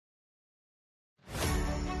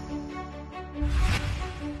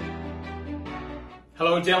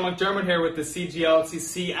Hello, Dale McDermott here with the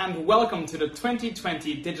CGLTC and welcome to the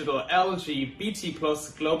 2020 Digital LGBT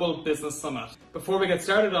Plus Global Business Summit. Before we get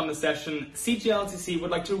started on the session, CGLTC would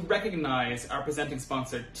like to recognise our presenting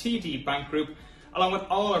sponsor, TD Bank Group, along with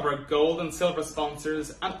all of our gold and silver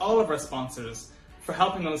sponsors and all of our sponsors for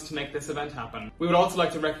helping us to make this event happen. We would also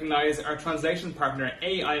like to recognise our translation partner,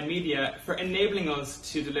 AI Media, for enabling us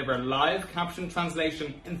to deliver live caption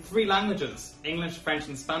translation in 3 languages, English, French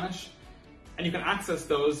and Spanish, and you can access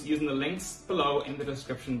those using the links below in the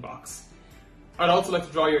description box. I'd also like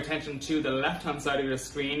to draw your attention to the left-hand side of your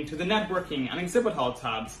screen to the networking and exhibit hall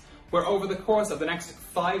tabs, where over the course of the next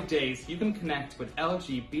 5 days you can connect with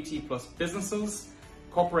LGBT plus businesses,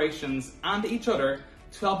 corporations and each other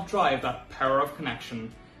to help drive that power of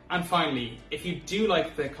connection. And finally, if you do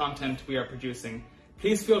like the content we are producing,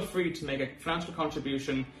 please feel free to make a financial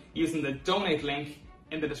contribution using the donate link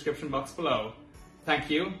in the description box below.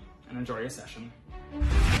 Thank you and enjoy your session.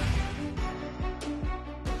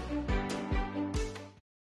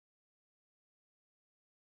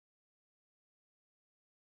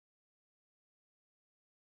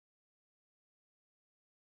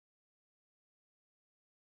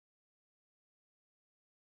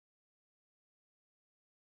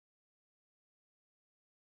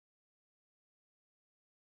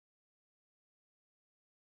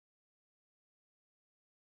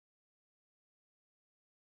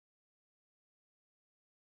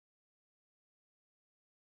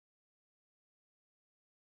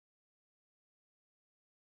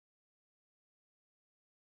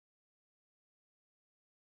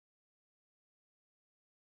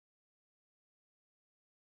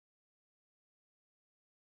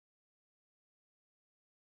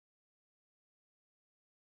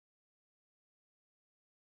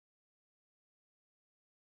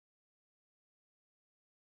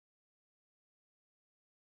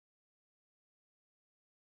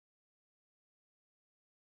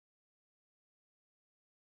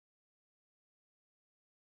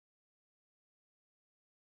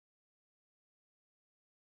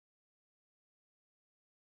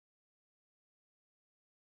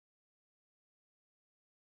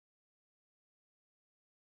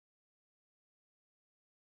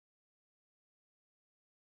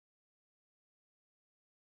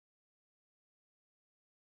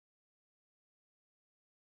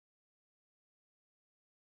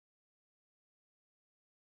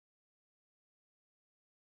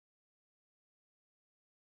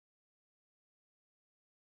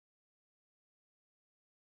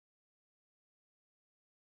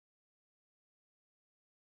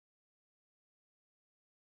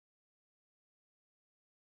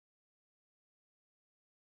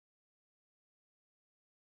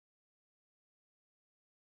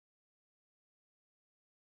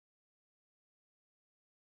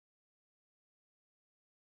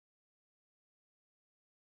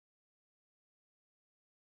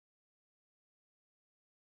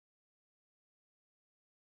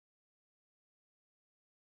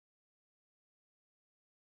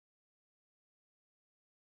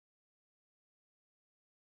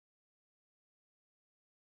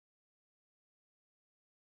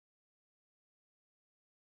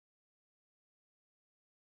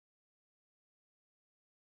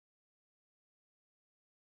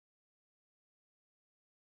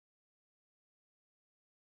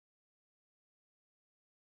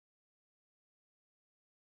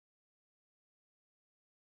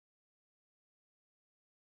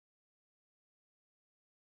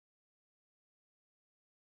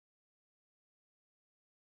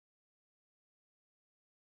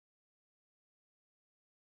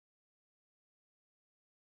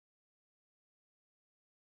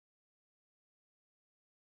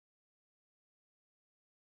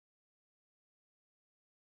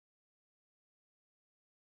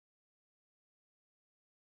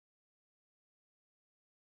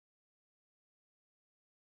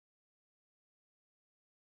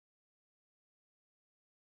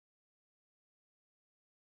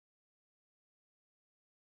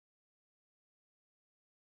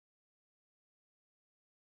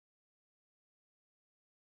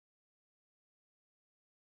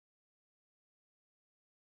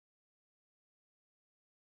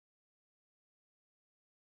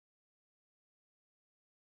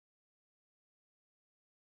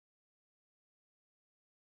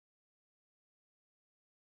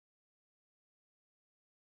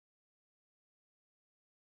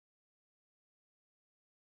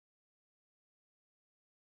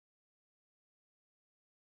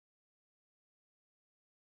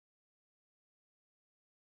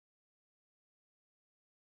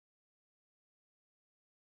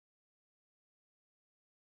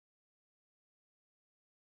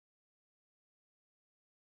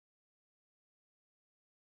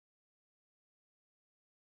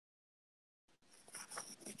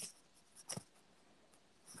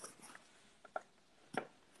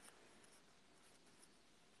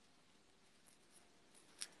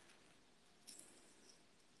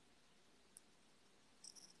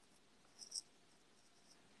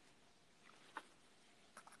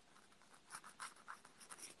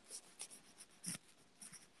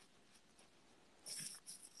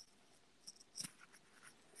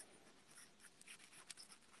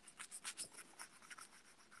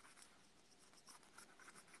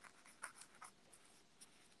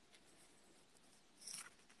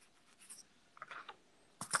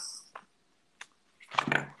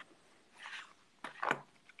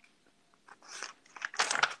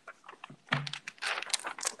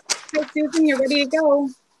 Susan, you're ready to go.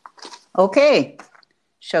 Okay.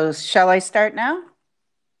 Shall I start now?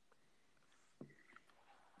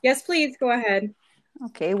 Yes, please, go ahead.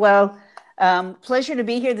 Okay, well, pleasure to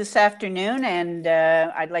be here this afternoon, and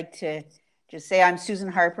I'd like to just say I'm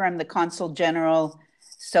Susan Harper. I'm the Consul General,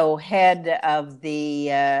 so head of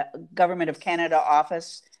the Government of Canada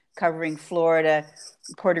office covering Florida,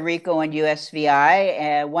 Puerto Rico, and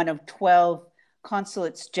USVI, one of 12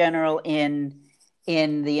 consulates general in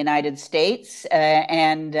the United States,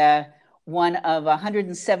 and one of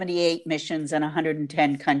 178 missions in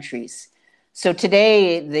 110 countries. So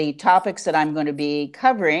today, the topics that I'm going to be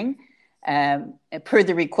covering, per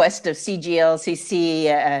the request of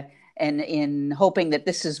CGLCC, and in hoping that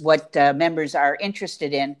this is what members are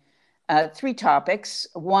interested in, three topics.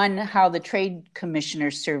 One, how the Trade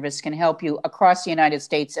Commissioner Service can help you across the United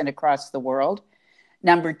States and across the world.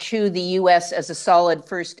 Number two, the U.S. as a solid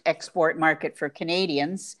first export market for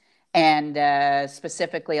Canadians. And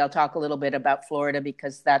specifically, I'll talk a little bit about Florida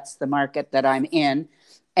because that's the market that I'm in.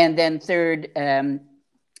 And then third,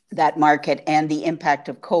 that market and the impact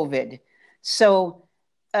of COVID. So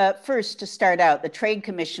first, to start out, the Trade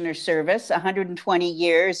Commissioner Service, 120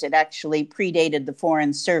 years, it actually predated the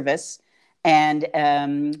Foreign Service. And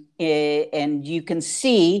you can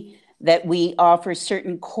see that we offer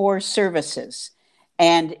certain core services.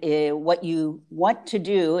 And what you want to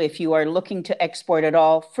do if you are looking to export at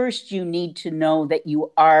all, first you need to know that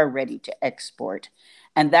you are ready to export.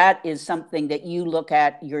 And that is something that you look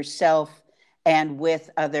at yourself and with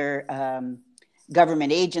other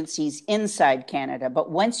government agencies inside Canada. But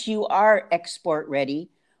once you are export ready,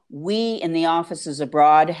 we in the offices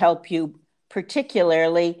abroad help you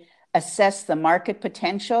particularly assess the market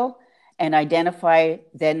potential and identify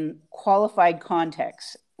then qualified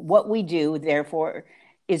contacts. What we do, therefore,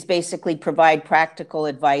 is basically provide practical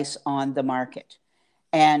advice on the market.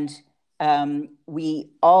 And we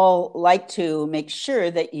all like to make sure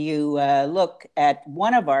that you look at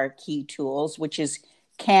one of our key tools, which is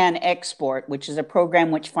Can Export, which is a program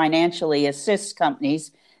which financially assists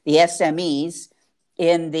companies, the SMEs,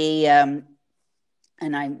 in the, and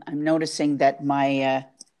I'm noticing that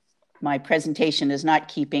my presentation is not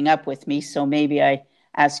keeping up with me, so maybe I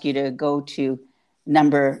ask you to go to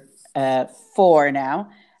number 4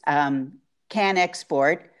 now, Can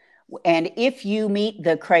Export. And if you meet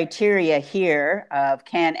the criteria here of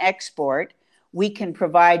Can Export, we can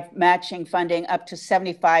provide matching funding up to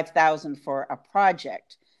 $75,000 for a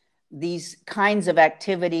project. These kinds of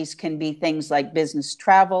activities can be things like business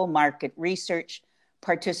travel, market research,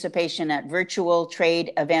 participation at virtual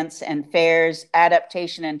trade events and fairs,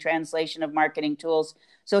 adaptation and translation of marketing tools.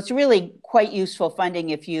 So it's really quite useful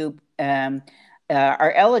funding if you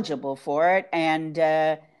are eligible for it. And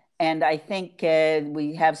I think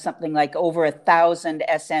we have something like over 1,000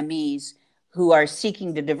 SMEs who are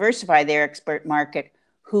seeking to diversify their export market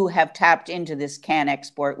who have tapped into this Can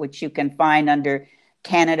Export, which you can find under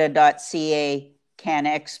canada.ca Can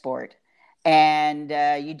Export. And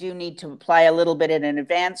you do need to apply a little bit in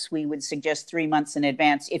advance. We would suggest 3 months in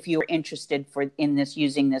advance if you're interested in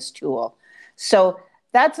using this tool. So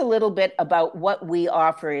that's a little bit about what we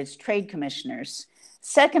offer as trade commissioners.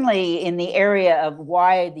 Secondly, in the area of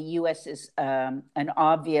why the U.S. is an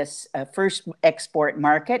obvious first export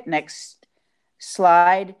market, next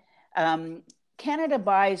slide, Canada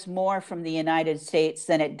buys more from the United States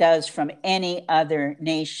than it does from any other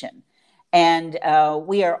nation. And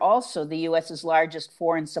we are also the U.S.'s largest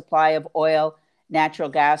foreign supply of oil, natural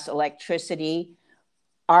gas, electricity.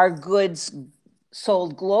 Our goods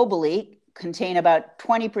sold globally contain about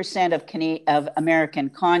 20% of American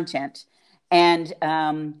content. And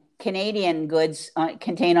Canadian goods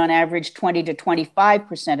contain on average 20 to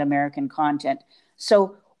 25% American content.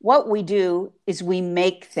 So what we do is we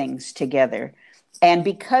make things together. And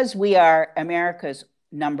because we are America's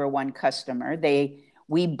number one customer,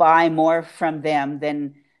 we buy more from them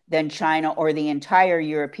than China or the entire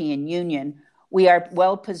European Union. We are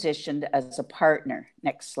well positioned as a partner.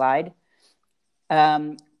 Next slide.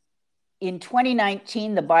 In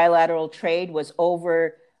 2019, the bilateral trade was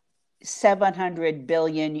over 700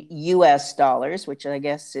 billion US dollars, which I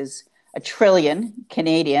guess is a trillion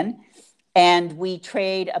Canadian. And we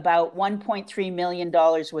trade about $1.3 million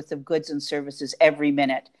worth of goods and services every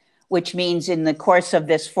minute, which means in the course of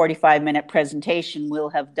this 45-minute presentation, we'll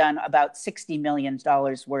have done about $60 million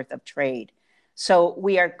worth of trade. So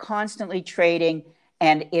we are constantly trading,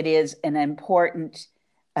 and it is an important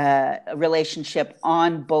relationship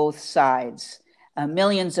on both sides.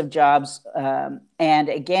 Millions of jobs. And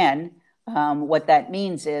again, what that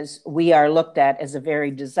means is we are looked at as a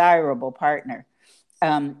very desirable partner.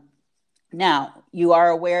 Now, you are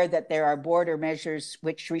aware that there are border measures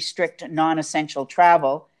which restrict non-essential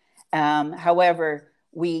travel. However,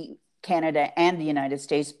 Canada and the United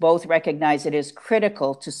States both recognize it is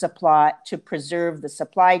critical to preserve the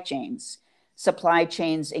supply chains. Supply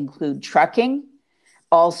chains include trucking,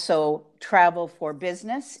 also travel for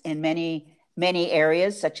business in many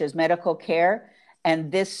areas, such as medical care.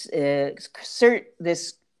 And this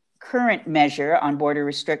current measure on border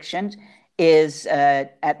restrictions is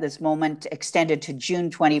at this moment extended to June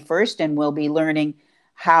 21st, and we'll be learning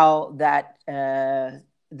how that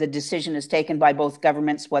the decision is taken by both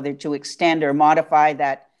governments, whether to extend or modify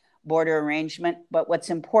that border arrangement. But what's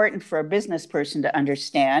important for a business person to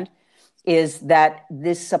understand is that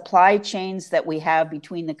this supply chains that we have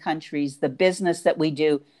between the countries, the business that we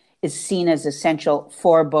do, is seen as essential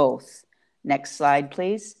for both. Next slide,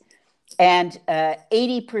 please. And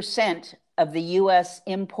 80% of the US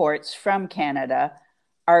imports from Canada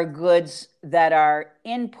are goods that are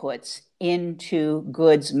inputs into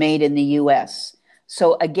goods made in the US.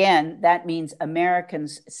 So again, that means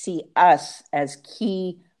Americans see us as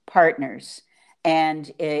key partners. And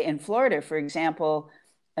in Florida, for example,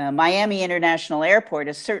 Miami International Airport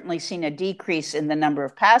has certainly seen a decrease in the number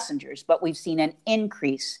of passengers, but we've seen an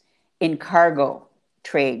increase in cargo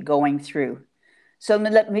trade going through. So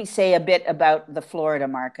let me say a bit about the Florida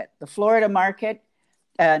market. The Florida market,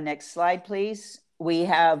 next slide, please. We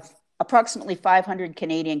have approximately 500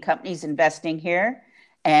 Canadian companies investing here,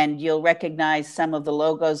 and you'll recognize some of the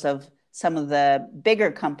logos of some of the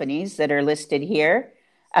bigger companies that are listed here.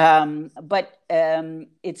 But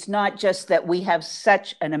it's not just that we have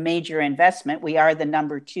such a major investment. We are the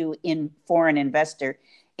number 2 foreign investor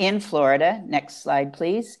in Florida. Next slide,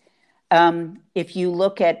 please. If you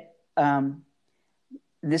look at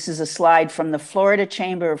this is a slide from the Florida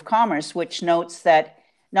Chamber of Commerce, which notes that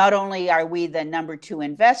not only are we the number 2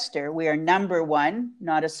 investor, we are number 1,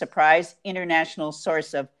 not a surprise, international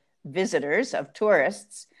source of visitors, of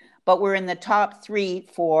tourists, but we're in the top 3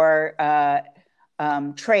 for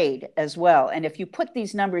trade as well. And if you put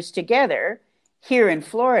these numbers together, here in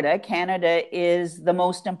Florida, Canada is the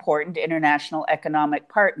most important international economic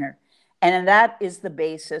partner. And that is the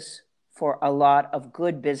basis for a lot of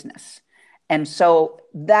good business. And so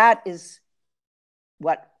that is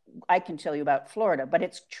what I can tell you about Florida, but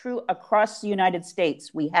it's true across the United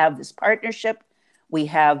States. We have this partnership, we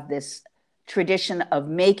have this tradition of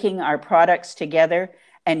making our products together,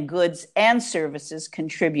 and goods and services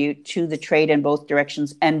contribute to the trade in both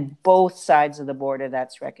directions, and both sides of the border,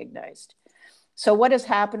 that's recognized. So what has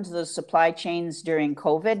happened to those supply chains during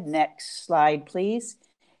COVID? Next slide, please.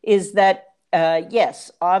 Is that,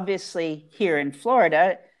 yes, obviously here in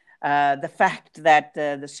Florida, the fact that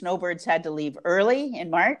the snowbirds had to leave early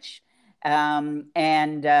in March, and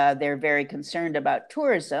they're very concerned about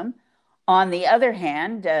tourism. On the other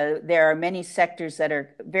hand, there are many sectors that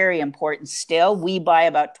are very important still. We buy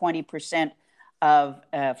about 20% of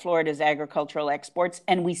Florida's agricultural exports,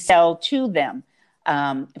 and we sell to them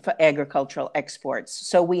for agricultural exports.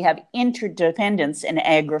 So we have interdependence in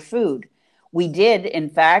agri-food. We did, in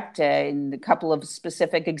fact, in a couple of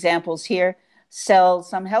specific examples here, sell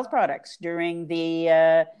some health products during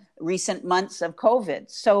the recent months of COVID.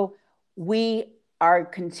 So we are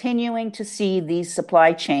continuing to see these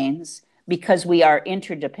supply chains because we are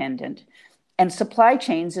interdependent. And supply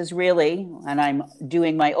chains is really, and I'm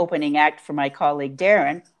doing my opening act for my colleague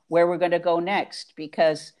Darren, where we're going to go next.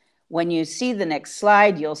 Because when you see the next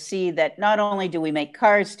slide, you'll see that not only do we make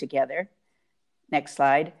cars together, next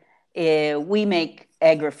slide, we make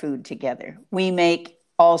agri-food together. We make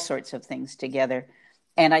all sorts of things together.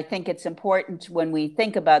 And I think it's important when we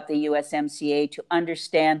think about the USMCA to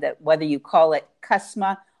understand that whether you call it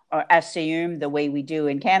CUSMA or ASEAN, the way we do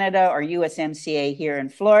in Canada, or USMCA here in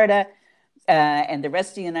Florida, and the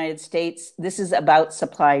rest of the United States, this is about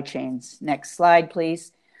supply chains. Next slide,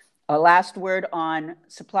 please. A last word on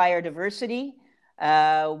supplier diversity.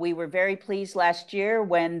 We were very pleased last year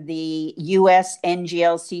when the US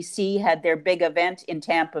NGLCC had their big event in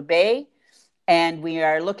Tampa Bay. And we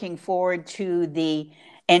are looking forward to the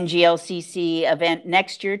NGLCC event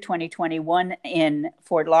next year, 2021, in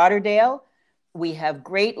Fort Lauderdale. We have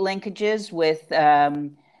great linkages with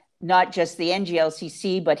not just the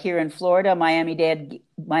NGLCC, but here in Florida, Miami-Dade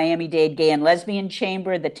Gay and Lesbian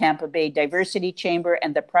Chamber, the Tampa Bay Diversity Chamber,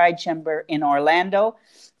 and the Pride Chamber in Orlando.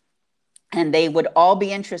 And they would all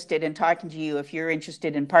be interested in talking to you if you're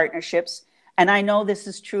interested in partnerships. And I know this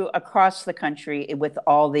is true across the country with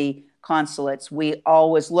all the consulates. We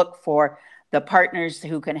always look for the partners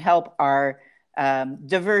who can help our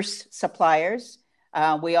diverse suppliers.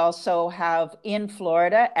 We also have in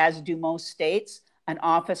Florida, as do most states, an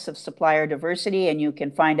Office of Supplier Diversity, and you can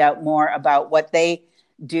find out more about what they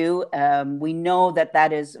do. We know that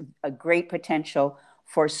that is a great potential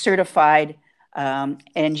for certified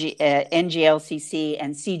NGLCC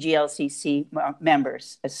and CGLCC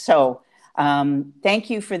members. So thank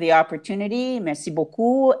you for the opportunity. Merci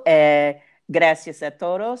beaucoup. Gracias a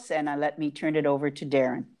todos. And let me turn it over to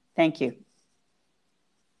Darren. Thank you.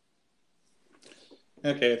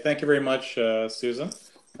 Okay, thank you very much, Susan.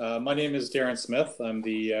 My name is Darren Smith. I'm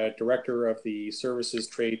the Director of the Services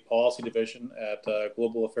Trade Policy Division at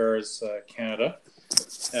Global Affairs Canada.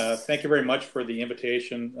 Thank you very much for the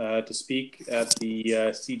invitation to speak at the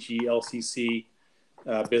CGLCC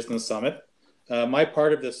Business Summit. My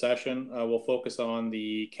part of this session will focus on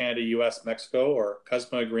the Canada-US-Mexico, or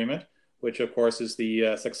CUSMA Agreement, which of course is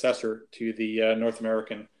the successor to the North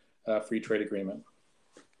American Free Trade Agreement.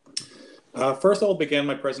 First, I'll begin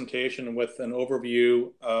my presentation with an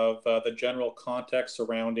overview of the general context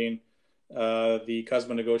surrounding the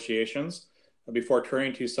CUSMA negotiations before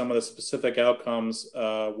turning to some of the specific outcomes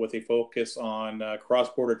with a focus on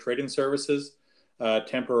cross-border trading services,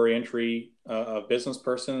 temporary entry of business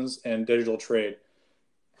persons, and digital trade.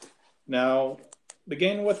 Now,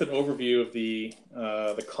 begin with an overview of the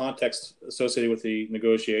context associated with the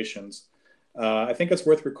negotiations. I think it's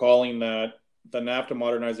worth recalling that the NAFTA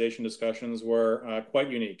modernization discussions were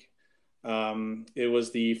quite unique. It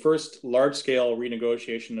was the first large-scale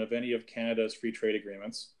renegotiation of any of Canada's free trade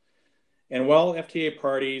agreements. And while FTA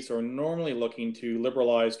parties are normally looking to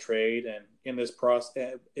liberalize trade, and in this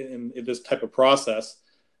type of process,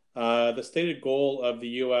 the stated goal of the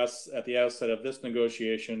U.S. at the outset of this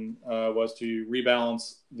negotiation was to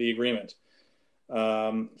rebalance the agreement.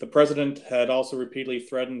 The president had also repeatedly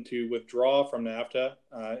threatened to withdraw from NAFTA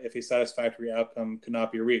if a satisfactory outcome could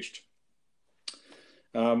not be reached.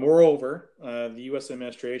 Moreover, the U.S.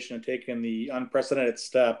 administration had taken the unprecedented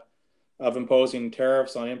step of imposing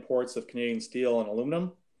tariffs on imports of Canadian steel and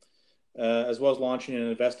aluminum, as well as launching an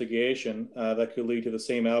investigation that could lead to the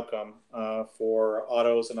same outcome for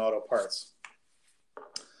autos and auto parts.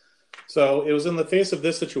 So it was in the face of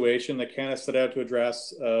this situation that Canada set out to address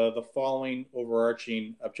the following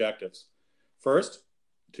overarching objectives. First,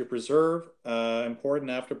 to preserve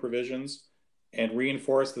important NAFTA provisions and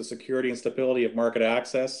reinforce the security and stability of market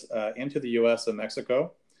access into the U.S. and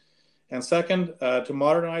Mexico. And second, to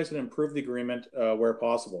modernize and improve the agreement where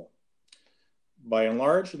possible. By and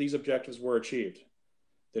large, these objectives were achieved.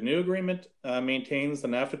 The new agreement maintains the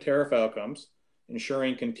NAFTA tariff outcomes,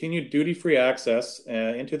 ensuring continued duty-free access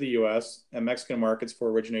into the U.S. and Mexican markets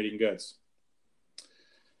for originating goods.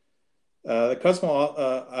 The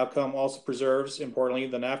CUSMA outcome also preserves, importantly,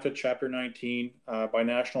 the NAFTA Chapter 19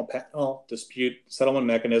 binational panel dispute settlement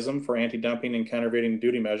mechanism for anti-dumping and countervailing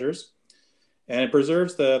duty measures. And it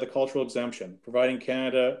preserves the cultural exemption, providing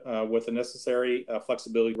Canada with the necessary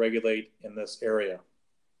flexibility to regulate in this area.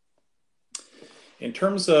 In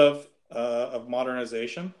terms of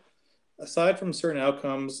modernization, aside from certain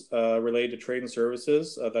outcomes related to trade and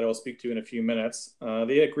services that I will speak to in a few minutes,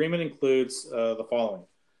 the agreement includes the following.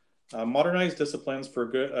 Modernized disciplines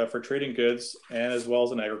for trading goods and as well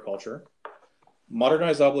as in agriculture.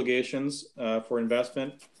 Modernized obligations for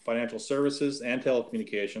investment, financial services, and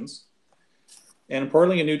telecommunications. And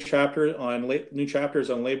importantly, new chapters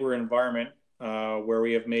on labor and environment, where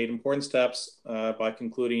we have made important steps by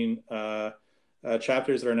concluding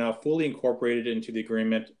chapters that are now fully incorporated into the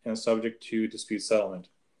agreement and subject to dispute settlement.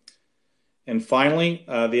 And finally,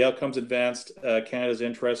 the outcomes advanced Canada's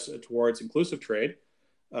interests towards inclusive trade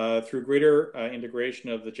through greater integration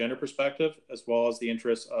of the gender perspective, as well as the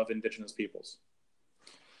interests of Indigenous peoples.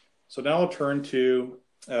 So now I'll turn to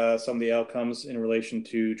some of the outcomes in relation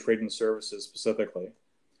to trade and services specifically.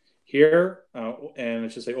 Here, and I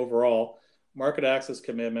should say overall, market access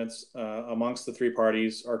commitments amongst the three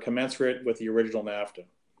parties are commensurate with the original NAFTA.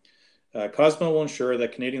 CUSMA will ensure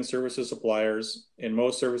that Canadian services suppliers in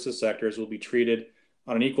most services sectors will be treated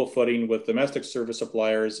on an equal footing with domestic service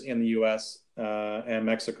suppliers in the U.S. And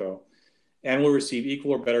Mexico, and will receive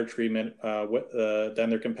equal or better treatment than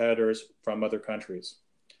their competitors from other countries.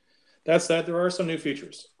 That said, there are some new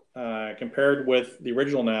features. Compared with the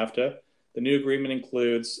original NAFTA, the new agreement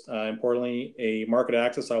includes, importantly, a market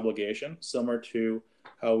access obligation, similar to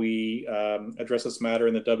how we address this matter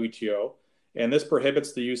in the WTO. And this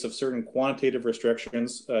prohibits the use of certain quantitative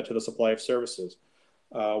restrictions to the supply of services,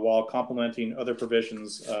 while complementing other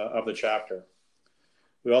provisions of the chapter.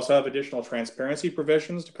 We also have additional transparency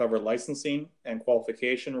provisions to cover licensing and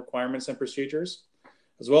qualification requirements and procedures,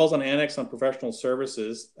 as well as an annex on professional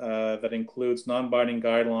services that includes non-binding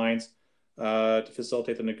guidelines to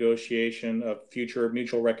facilitate the negotiation of future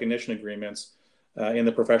mutual recognition agreements in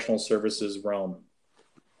the professional services realm.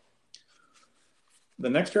 The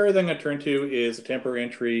next area that I'm going to turn to is the temporary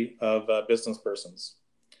entry of business persons.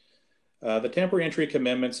 The temporary entry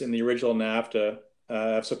commitments in the original NAFTA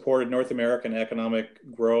have supported North American economic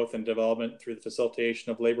growth and development through the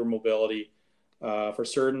facilitation of labor mobility for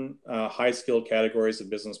certain high-skilled categories of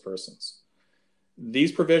business persons.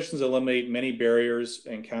 These provisions eliminate many barriers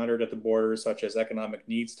encountered at the border, such as economic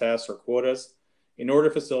needs tests or quotas, in order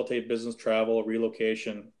to facilitate business travel or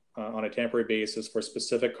relocation on a temporary basis for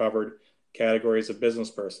specific covered categories of business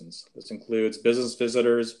persons. This includes business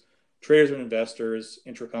visitors, traders and investors,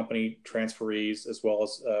 intercompany transferees, as well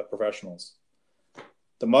as professionals.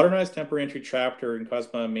 The modernized temporary entry chapter in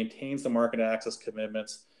CUSMA maintains the market access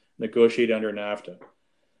commitments negotiated under NAFTA.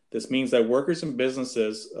 This means that workers and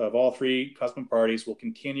businesses of all three CUSMA parties will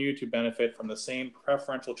continue to benefit from the same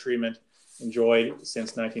preferential treatment enjoyed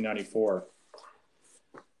since 1994.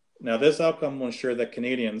 Now, this outcome will ensure that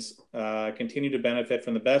Canadians continue to benefit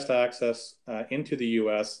from the best access into the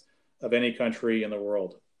U.S. of any country in the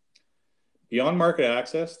world. Beyond market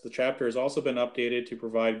access, the chapter has also been updated to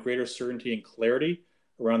provide greater certainty and clarity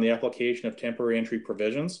around the application of temporary entry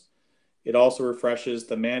provisions. It also refreshes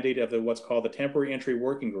the mandate of what's called the Temporary Entry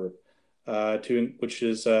Working Group, which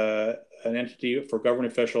is an entity for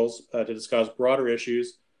government officials to discuss broader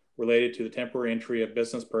issues related to the temporary entry of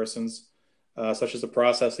business persons, such as the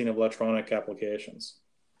processing of electronic applications.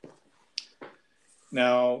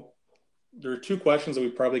 Now, there are two questions that we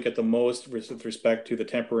probably get the most with respect to the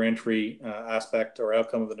temporary entry aspect or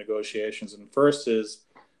outcome of the negotiations. And first is,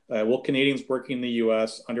 will Canadians working in the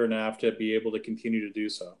U.S. under NAFTA be able to continue to do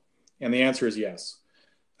so? And the answer is yes.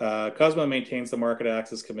 CUSMA maintains the market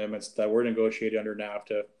access commitments that were negotiated under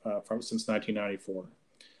NAFTA since 1994.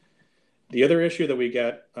 The other issue that we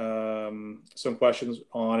get some questions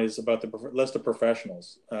on is about the list of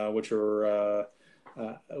professionals, which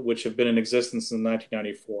have been in existence since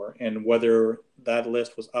 1994, and whether that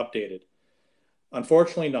list was updated.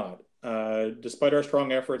 Unfortunately not. Despite our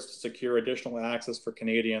strong efforts to secure additional access for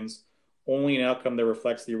Canadians, only an outcome that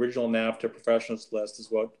reflects the original NAFTA professionals list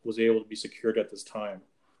is what was able to be secured at this time.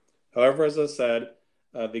 However, as I said,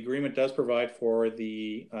 the agreement does provide for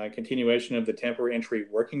the continuation of the temporary entry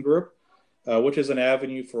working group, which is an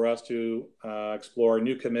avenue for us to explore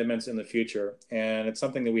new commitments in the future. And it's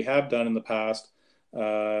something that we have done in the past,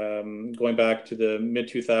 going back to the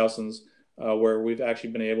mid-2000s, where we've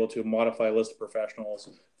actually been able to modify a list of professionals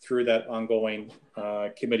through that ongoing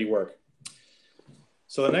committee work.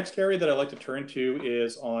 So the next area that I'd like to turn to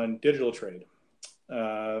is on digital trade.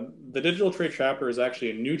 The digital trade chapter is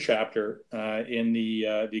actually a new chapter in the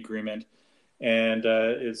agreement, and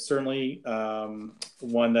it's certainly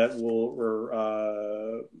one that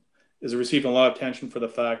is receiving a lot of attention for the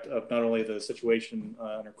fact of not only the situation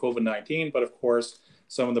under COVID-19, but of course,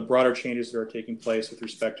 some of the broader changes that are taking place with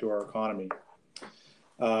respect to our economy.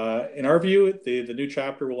 In our view, the new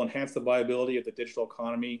chapter will enhance the viability of the digital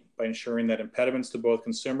economy by ensuring that impediments to both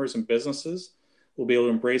consumers and businesses will be able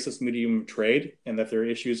to embrace this medium of trade and that their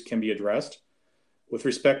issues can be addressed. With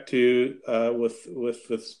respect to,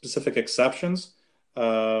 with specific exceptions,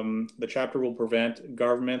 the chapter will prevent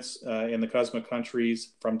governments in the CUSMA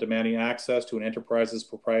countries from demanding access to an enterprise's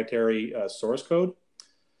proprietary source code.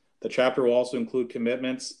 The chapter will also include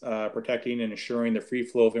commitments protecting and ensuring the free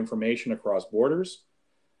flow of information across borders.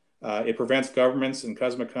 It prevents governments in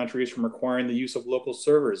CUSMA countries from requiring the use of local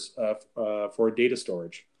servers for data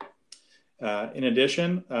storage. In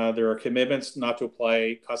addition, there are commitments not to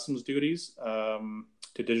apply customs duties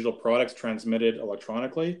to digital products transmitted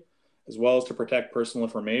electronically, as well as to protect personal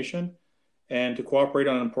information and to cooperate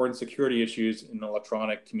on important security issues in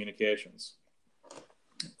electronic communications.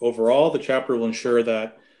 Overall, the chapter will ensure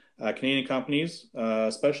that Canadian companies,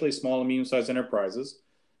 especially small and medium-sized enterprises,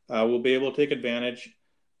 will be able to take advantage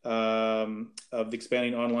of the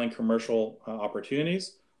expanding online commercial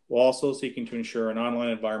opportunities, while also seeking to ensure an online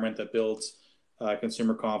environment that builds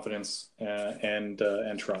consumer confidence and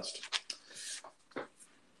trust.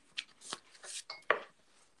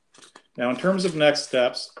 Now, in terms of next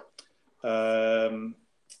steps,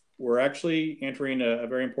 we're actually entering a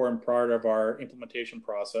very important part of our implementation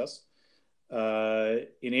process.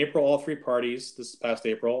 In April, this past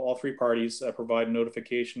April, all three parties provide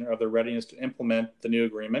notification of their readiness to implement the new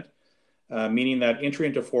agreement, meaning that entry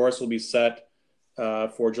into force will be set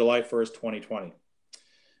for July 1st, 2020.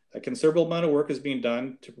 A considerable amount of work is being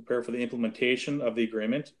done to prepare for the implementation of the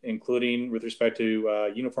agreement, including with respect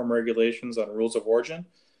to uniform regulations on rules of origin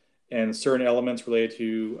and certain elements related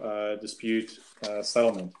to dispute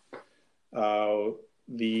settlement.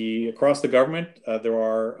 Across the government, there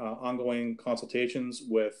are ongoing consultations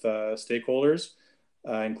with stakeholders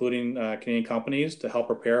including Canadian companies, to help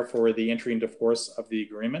prepare for the entry into force of the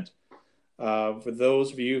agreement. For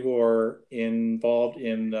those of you who are involved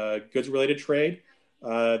in goods-related trade,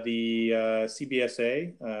 the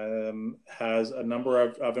CBSA has a number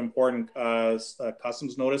of important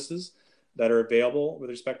customs notices that are available with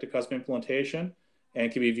respect to customs implementation and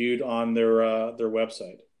can be viewed on their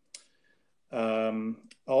website. I'll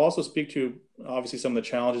also speak to obviously some of the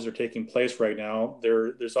challenges that are taking place right now.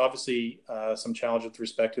 There's obviously some challenges with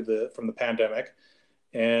respect to from the pandemic,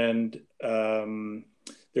 and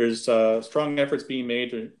there's strong efforts being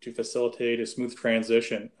made to facilitate a smooth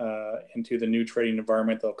transition into the new trading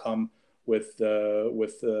environment that'll come with the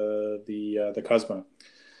CUSMA.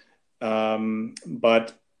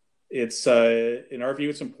 But it's in our view,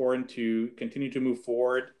 it's important to continue to move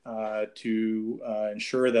forward to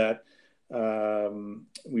ensure that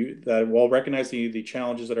while recognizing the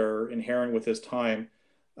challenges that are inherent with this time,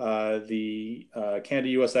 the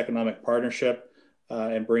Canada-U.S. economic partnership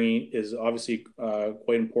and bringing is obviously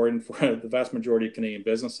quite important for the vast majority of Canadian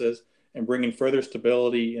businesses, and bringing further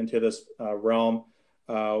stability into this realm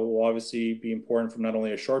will obviously be important from not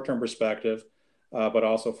only a short-term perspective, but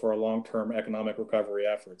also for our long-term economic recovery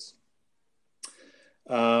efforts.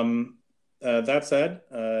 That said,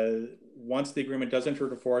 once the agreement does enter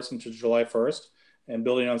into force into July 1st, and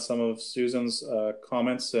building on some of Susan's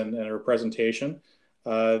comments and her presentation,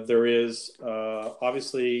 there is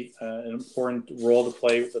obviously an important role to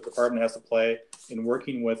play that the department has to play in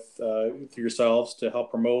working with yourselves to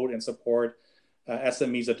help promote and support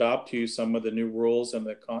SMEs adopt to some of the new rules and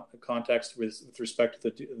the context with respect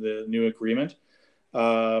to the new agreement.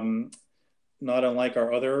 Not unlike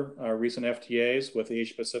our other recent FTAs with the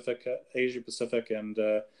Asia Pacific and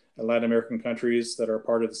Latin American countries that are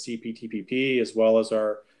part of the CPTPP, as well as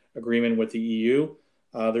our agreement with the EU.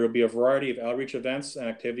 There will be a variety of outreach events and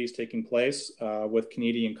activities taking place with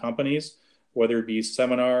Canadian companies, whether it be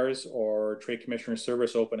seminars or Trade Commissioner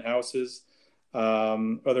Service open houses,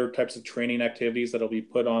 other types of training activities that will be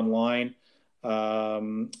put online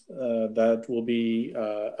that will be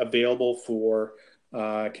available for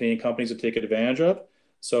Canadian companies to take advantage of.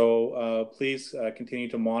 So please continue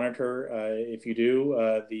to monitor, if you do,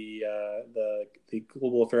 the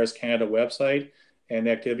Global Affairs Canada website and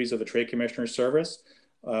the activities of the Trade Commissioner Service,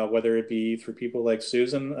 whether it be through people like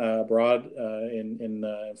Susan abroad in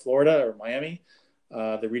Florida or Miami,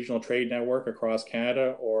 the Regional Trade Network across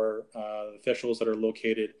Canada, or officials that are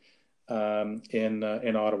located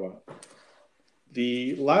in Ottawa.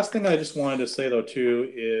 The last thing I just wanted to say, though,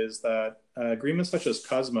 too, is that agreements such as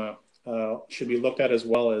CUSMA should be looked at as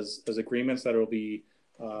well as agreements that will be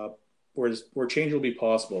where change will be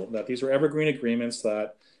possible. That these are evergreen agreements,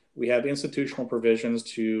 that we have institutional provisions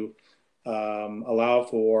to allow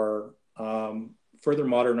for further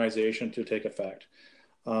modernization to take effect.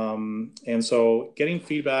 And so getting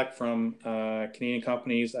feedback from Canadian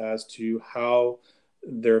companies as to how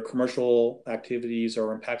their commercial activities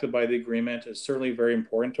are impacted by the agreement is certainly very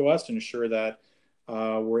important to us, to ensure that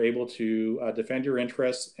we're able to defend your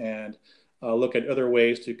interests and look at other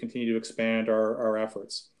ways to continue to expand our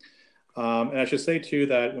efforts. And I should say, too,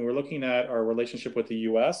 that when we're looking at our relationship with the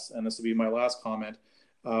U.S., and this will be my last comment,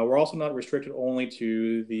 we're also not restricted only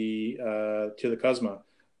to the CUSMA.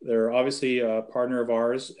 They're obviously a partner of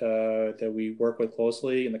ours that we work with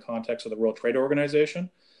closely in the context of the World Trade Organization.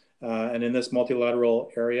 And in this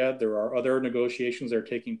multilateral area, there are other negotiations that are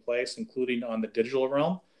taking place, including on the digital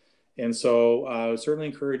realm. And so I would certainly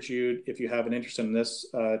encourage you, if you have an interest in this,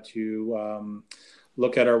 to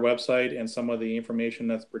look at our website and some of the information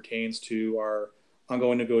that pertains to our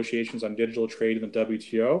ongoing negotiations on digital trade in the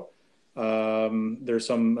WTO. There's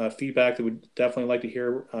some feedback that we'd definitely like to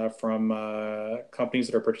hear from companies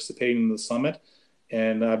that are participating in the summit.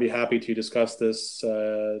 And I'd be happy to discuss these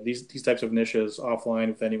types of niches offline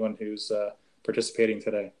with anyone who's participating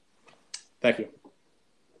today. Thank you.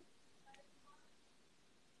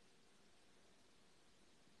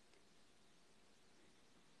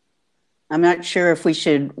 I'm not sure if we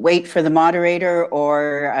should wait for the moderator,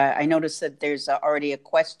 or I noticed that there's already a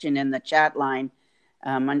question in the chat line.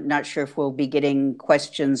 I'm not sure if we'll be getting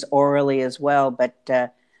questions orally as well, but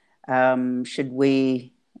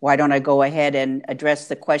why don't I go ahead and address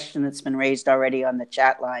the question that's been raised already on the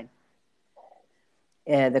chat line?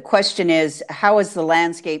 The question is, how has the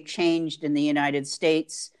landscape changed in the United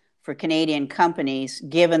States for Canadian companies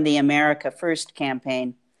given the America First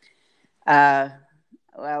campaign?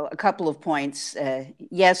 Well, a couple of points.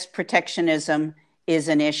 Yes, protectionism is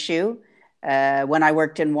an issue. When I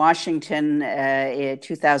worked in Washington in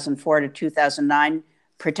 2004 to 2009,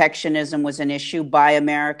 protectionism was an issue. Buy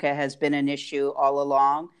America has been an issue all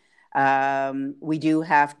along. We do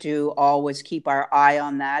have to always keep our eye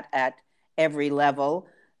on that at every level,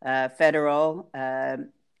 federal,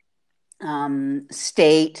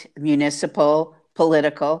 state, municipal,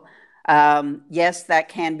 political. Yes, that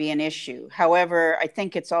can be an issue. However, I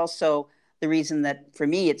think it's also the reason that for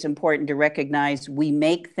me it's important to recognize we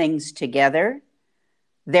make things together.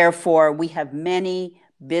 Therefore, we have many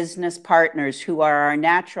business partners who are our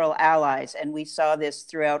natural allies. And we saw this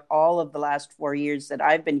throughout all of the last 4 years that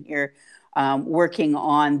I've been here working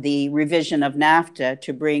on the revision of NAFTA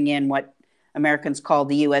to bring in what Americans call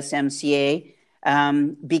the USMCA,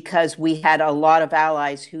 because we had a lot of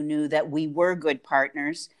allies who knew that we were good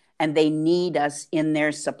partners and they need us in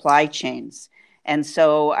their supply chains. And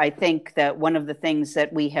so I think that one of the things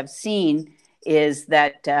that we have seen is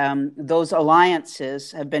that those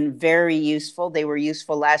alliances have been very useful. They were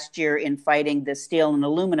useful last year in fighting the steel and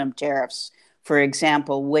aluminum tariffs, for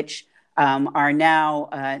example, which are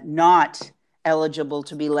now not eligible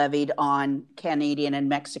to be levied on Canadian and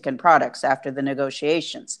Mexican products after the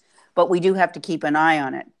negotiations. But we do have to keep an eye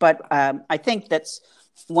on it. But I think that's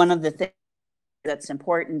one of the things that's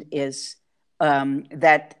important is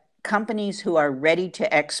that companies who are ready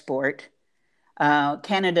to export,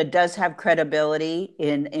 Canada does have credibility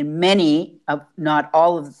in many of, not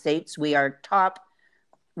all of the states. We are top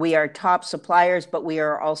suppliers, but we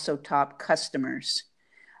are also top customers.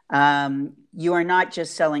 You are not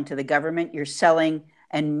just selling to the government, you're selling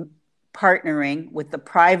and partnering with the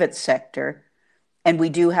private sector. And we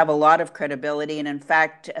do have a lot of credibility. And in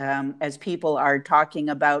fact, as people are talking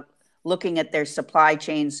about looking at their supply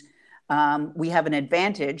chains, we have an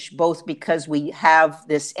advantage, both because we have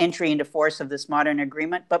this entry into force of this modern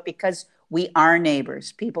agreement, but because we are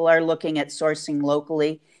neighbors. People are looking at sourcing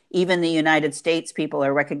locally. Even the United States, people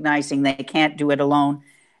are recognizing they can't do it alone.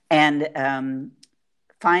 And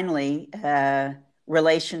finally,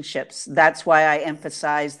 relationships. That's why I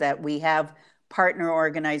emphasize that we have partner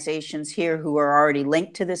organizations here who are already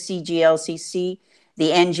linked to the CGLCC. The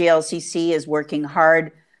NGLCC is working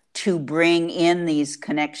hard to bring in these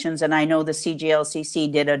connections. And I know the CGLCC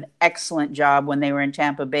did an excellent job when they were in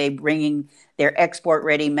Tampa Bay, bringing their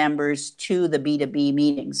export-ready members to the B2B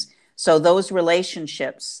meetings. So those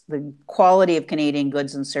relationships, the quality of Canadian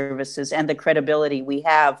goods and services, and the credibility we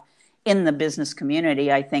have in the business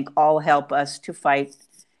community, I think all help us to fight,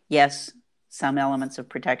 yes, some elements of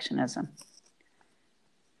protectionism.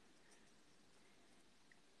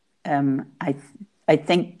 I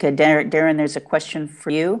think, Darren, there's a question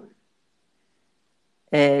for you.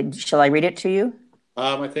 Shall I read it to you?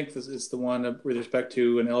 I think this is the one with respect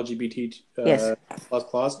to an LGBT yes. plus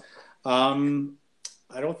clause.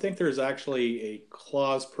 I don't think there's actually a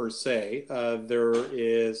clause per se. There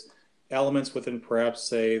is elements within perhaps,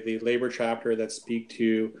 say, the labor chapter that speak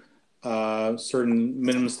to certain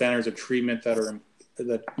minimum standards of treatment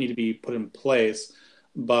that need to be put in place.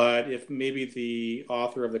 But if maybe the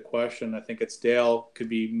author of the question, I think it's Dale, could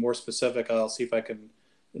be more specific, I'll see if I can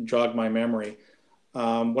jog my memory.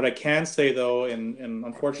 What I can say, though, and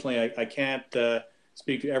unfortunately I can't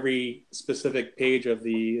speak to every specific page of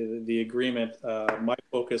the agreement. My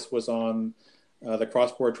focus was on the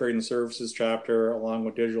cross-border trade and services chapter, along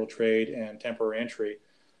with digital trade and temporary entry.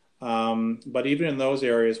 But even in those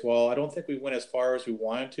areas, while I don't think we went as far as we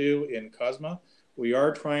wanted to in CUSMA, we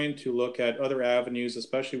are trying to look at other avenues,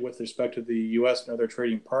 especially with respect to the U.S. and other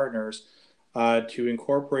trading partners, to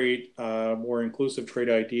incorporate more inclusive trade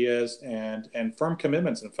ideas and firm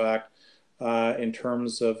commitments, in fact, in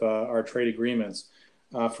terms of our trade agreements.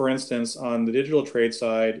 For instance, on the digital trade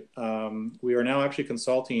side, we are now actually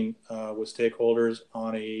consulting with stakeholders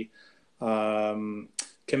on a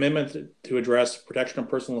commitment to address protection of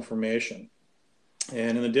personal information.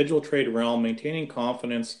 And in the digital trade realm, maintaining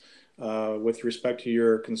confidence with respect to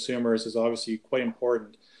your consumers is obviously quite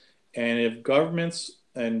important. And if governments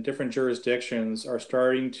and different jurisdictions are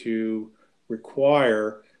starting to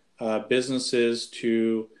require businesses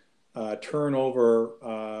to turn over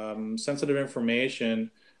sensitive information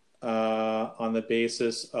on the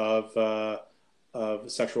basis of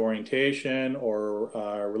sexual orientation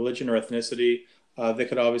or religion or ethnicity, they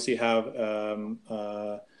could obviously have an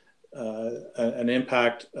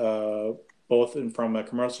impact both from a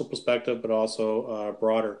commercial perspective, but also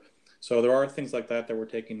broader. So there are things like that we're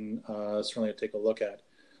taking certainly to take a look at.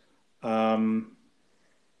 And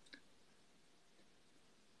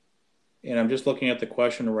I'm just looking at the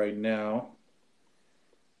question right now.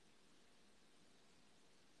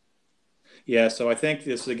 Yeah, so I think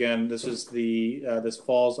this is this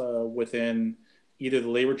falls within either the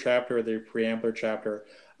labor chapter or the preambler chapter.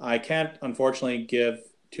 I can't unfortunately give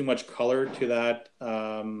too much color to that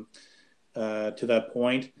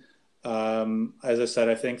point. As I said,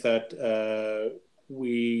 I think that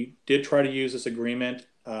we did try to use this agreement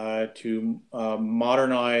to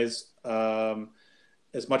modernize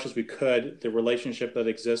as much as we could the relationship that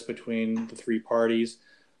exists between the three parties,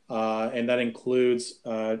 and that includes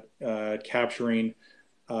capturing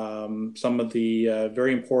some of the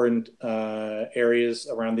very important areas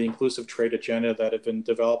around the inclusive trade agenda that have been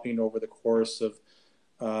developing over the course of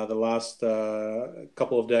the last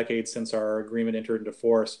couple of decades since our agreement entered into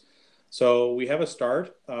force. So we have a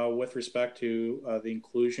start with respect to the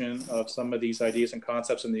inclusion of some of these ideas and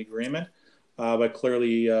concepts in the agreement, but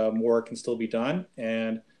clearly more can still be done.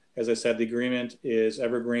 And as I said, the agreement is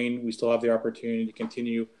evergreen. We still have the opportunity to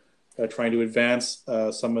continue trying to advance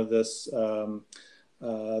some of this,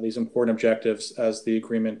 these important objectives as the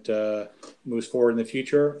agreement moves forward in the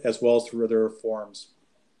future, as well as through other reforms.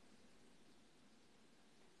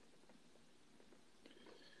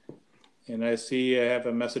 And I see I have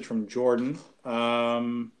a message from Jordan.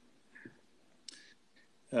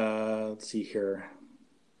 Let's see here.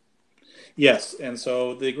 Yes, and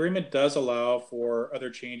so the agreement does allow for other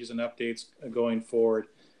changes and updates going forward.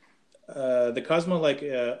 The COSMA, like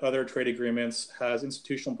other trade agreements, has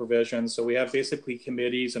institutional provisions. So we have basically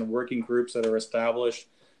committees and working groups that are established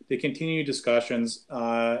to continue discussions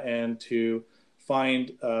and to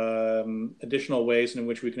find additional ways in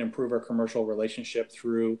which we can improve our commercial relationship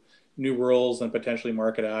through new rules and potentially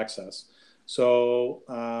market access. So,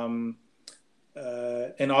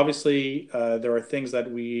 and obviously, there are things that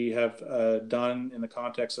we have done in the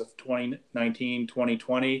context of 2019,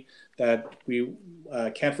 2020 that we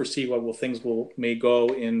can't foresee what things may go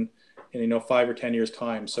in 5 or 10 years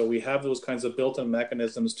time. So we have those kinds of built-in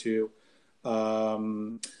mechanisms to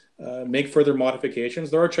make further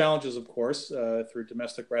modifications. There are challenges, of course, through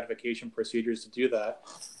domestic ratification procedures to do that.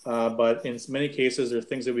 But in many cases, there are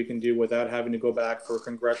things that we can do without having to go back for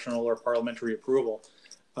congressional or parliamentary approval,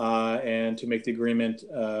 and to make the agreement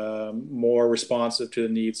more responsive to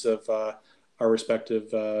the needs of our respective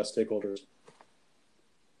stakeholders.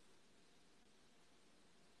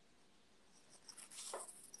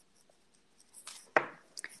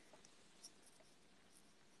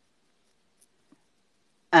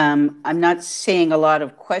 I'm not seeing a lot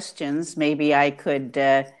of questions. Maybe I could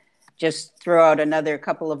just throw out another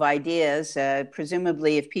couple of ideas.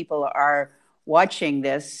 Presumably, if people are watching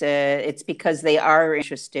this, it's because they are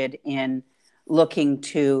interested in looking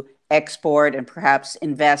to export and perhaps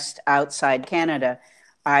invest outside Canada.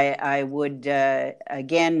 I would,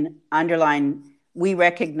 again, underline, we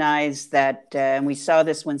recognize that, and we saw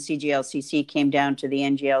this when CGLCC came down to the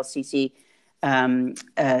NGLCC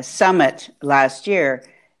summit last year.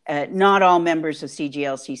 Not all members of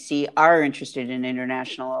CGLCC are interested in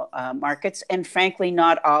international markets, and frankly,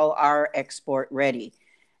 not all are export ready.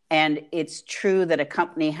 And it's true that a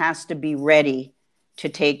company has to be ready to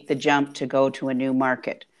take the jump to go to a new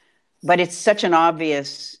market. But it's such an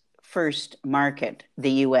obvious first market,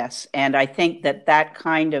 the US. And I think that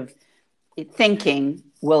kind of thinking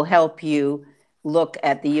will help you look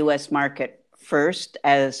at the US market first,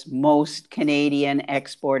 as most Canadian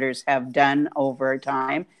exporters have done over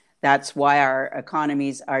time. That's why our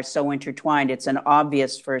economies are so intertwined. It's an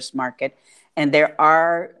obvious first market. And there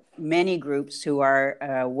are many groups who are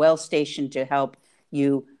well stationed to help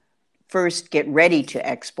you first get ready to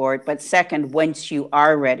export, but second, once you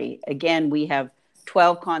are ready. Again, we have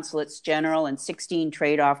 12 consulates general and 16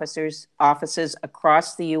 trade offices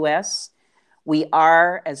across the US. We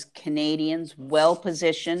are, as Canadians, well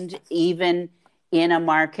positioned, even in a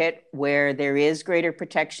market where there is greater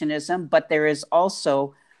protectionism, but there is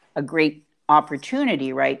also a great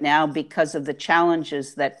opportunity right now because of the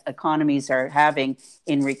challenges that economies are having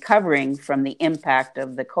in recovering from the impact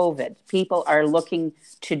of the COVID. People are looking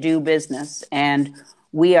to do business, and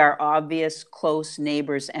we are obvious close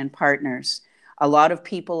neighbors and partners. A lot of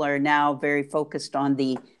people are now very focused on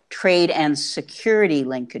the trade and security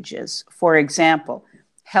linkages. For example,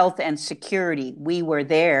 health and security. We were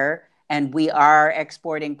there, and we are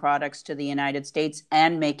exporting products to the United States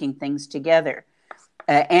and making things together.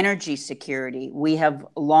 Energy security. We have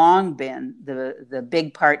long been the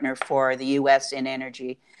big partner for the U.S. in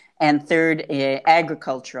energy. And third,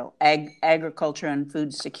 agriculture and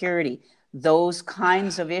food security. Those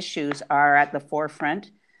kinds of issues are at the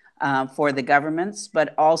forefront for the governments,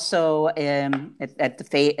 but also at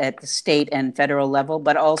the state and federal level.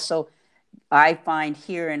 But also, I find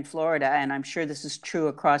here in Florida, and I'm sure this is true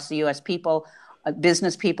across the U.S.,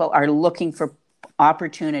 business people are looking for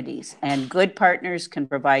opportunities, and good partners can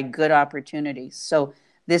provide good opportunities. So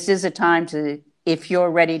this is a time to, if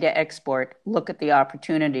you're ready to export, look at the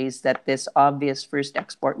opportunities that this obvious first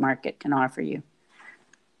export market can offer you.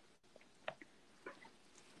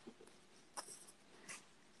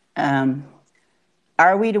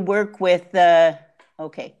 Are we to work with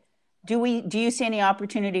okay? Do you see any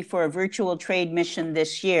opportunity for a virtual trade mission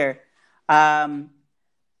this year?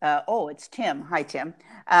 It's Tim. Hi, Tim.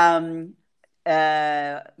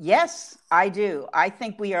 Yes, I do. I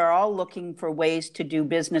think we are all looking for ways to do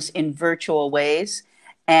business in virtual ways.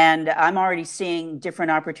 And I'm already seeing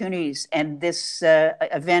different opportunities. And this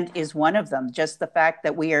event is one of them. Just the fact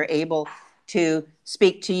that we are able to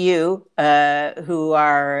speak to you who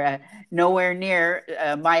are nowhere near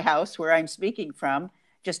my house where I'm speaking from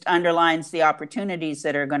just underlines the opportunities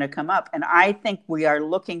that are going to come up. And I think we are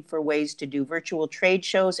looking for ways to do virtual trade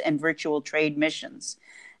shows and virtual trade missions.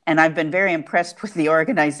 And I've been very impressed with the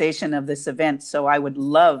organization of this event. So I would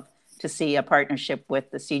love to see a partnership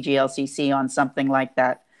with the CGLCC on something like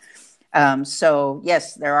that. So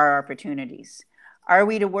yes, there are opportunities. Are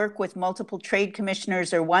we to work with multiple trade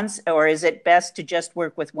commissioners or is it best to just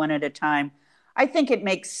work with one at a time? I think it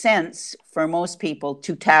makes sense for most people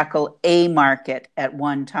to tackle a market at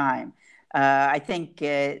one time. I think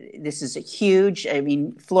this is a huge. I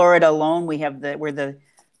mean, Florida alone, we're the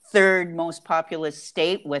third most populous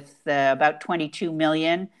state with about 22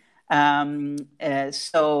 million. So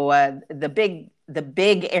the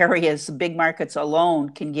big areas, big markets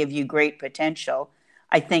alone can give you great potential.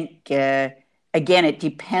 I think again, it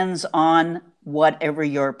depends on whatever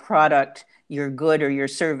your product, your good, or your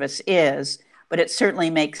service is. But it certainly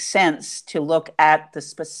makes sense to look at the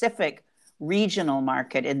specific regional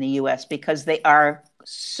market in the US because they are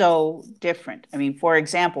so different. I mean, for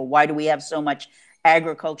example, why do we have so much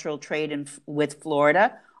agricultural trade with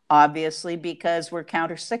Florida? Obviously, because we're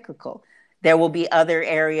counter-cyclical. There will be other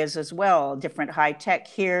areas as well, different high tech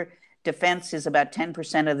here. Defense is about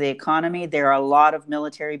 10% of the economy. There are a lot of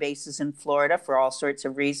military bases in Florida for all sorts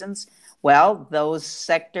of reasons. Well, those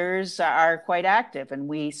sectors are quite active, and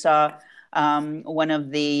we saw one of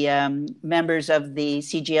the members of the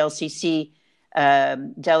CGLCC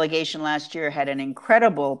delegation last year had an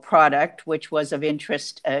incredible product which was of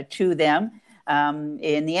interest to them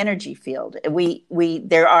in the energy field.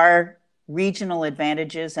 There are regional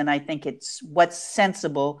advantages, and I think it's what's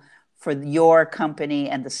sensible for your company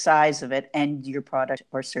and the size of it and your product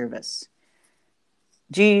or service.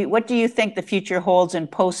 What do you think the future holds in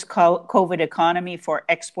post-COVID economy for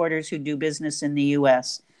exporters who do business in the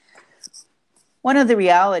U.S.? One of the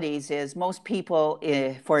realities is most people,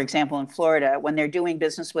 for example, in Florida, when they're doing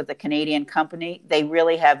business with a Canadian company, they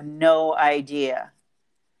really have no idea.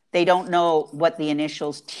 They don't know what the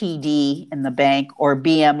initials TD in the bank or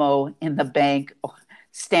BMO in the bank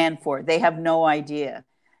stand for. They have no idea.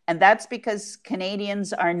 And that's because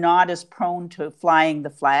Canadians are not as prone to flying the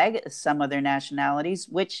flag as some other nationalities,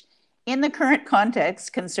 which in the current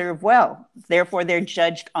context can serve well. Therefore, they're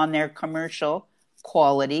judged on their commercial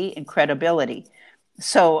quality and credibility.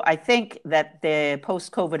 So I think that the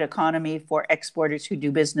post-COVID economy for exporters who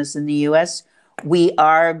do business in the U.S., we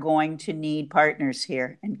are going to need partners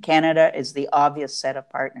here, and Canada is the obvious set of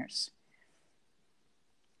partners.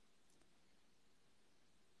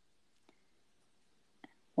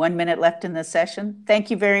 One minute left in the session. Thank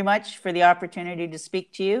you very much for the opportunity to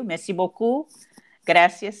speak to you. Merci beaucoup.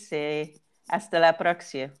 Gracias. Hasta la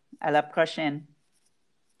próxima. A la prochaine.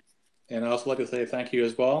 And I'd also like to say thank you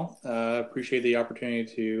as well. Appreciate the opportunity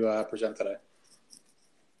to present today.